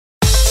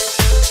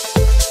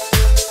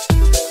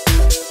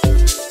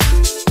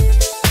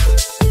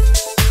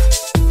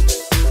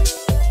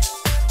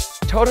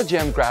Total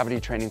Gym gravity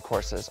training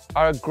courses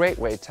are a great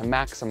way to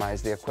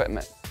maximize the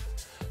equipment.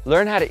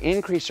 Learn how to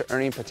increase your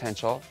earning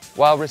potential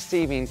while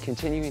receiving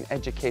continuing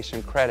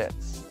education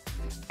credits.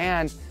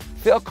 And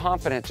feel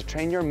confident to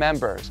train your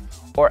members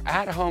or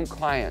at-home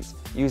clients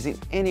using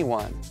any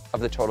one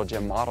of the Total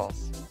Gym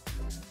models.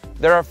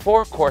 There are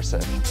 4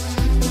 courses.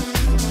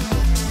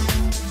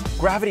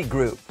 Gravity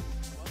Group.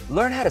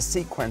 Learn how to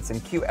sequence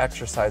and cue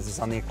exercises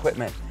on the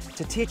equipment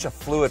to teach a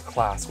fluid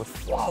class with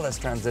flawless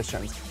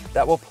transitions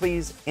that will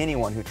please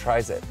anyone who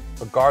tries it,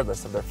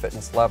 regardless of their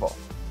fitness level.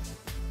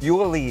 You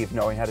will leave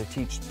knowing how to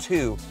teach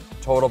 2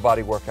 total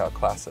body workout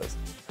classes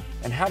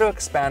and how to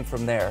expand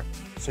from there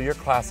so your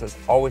classes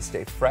always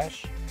stay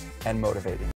fresh and motivating.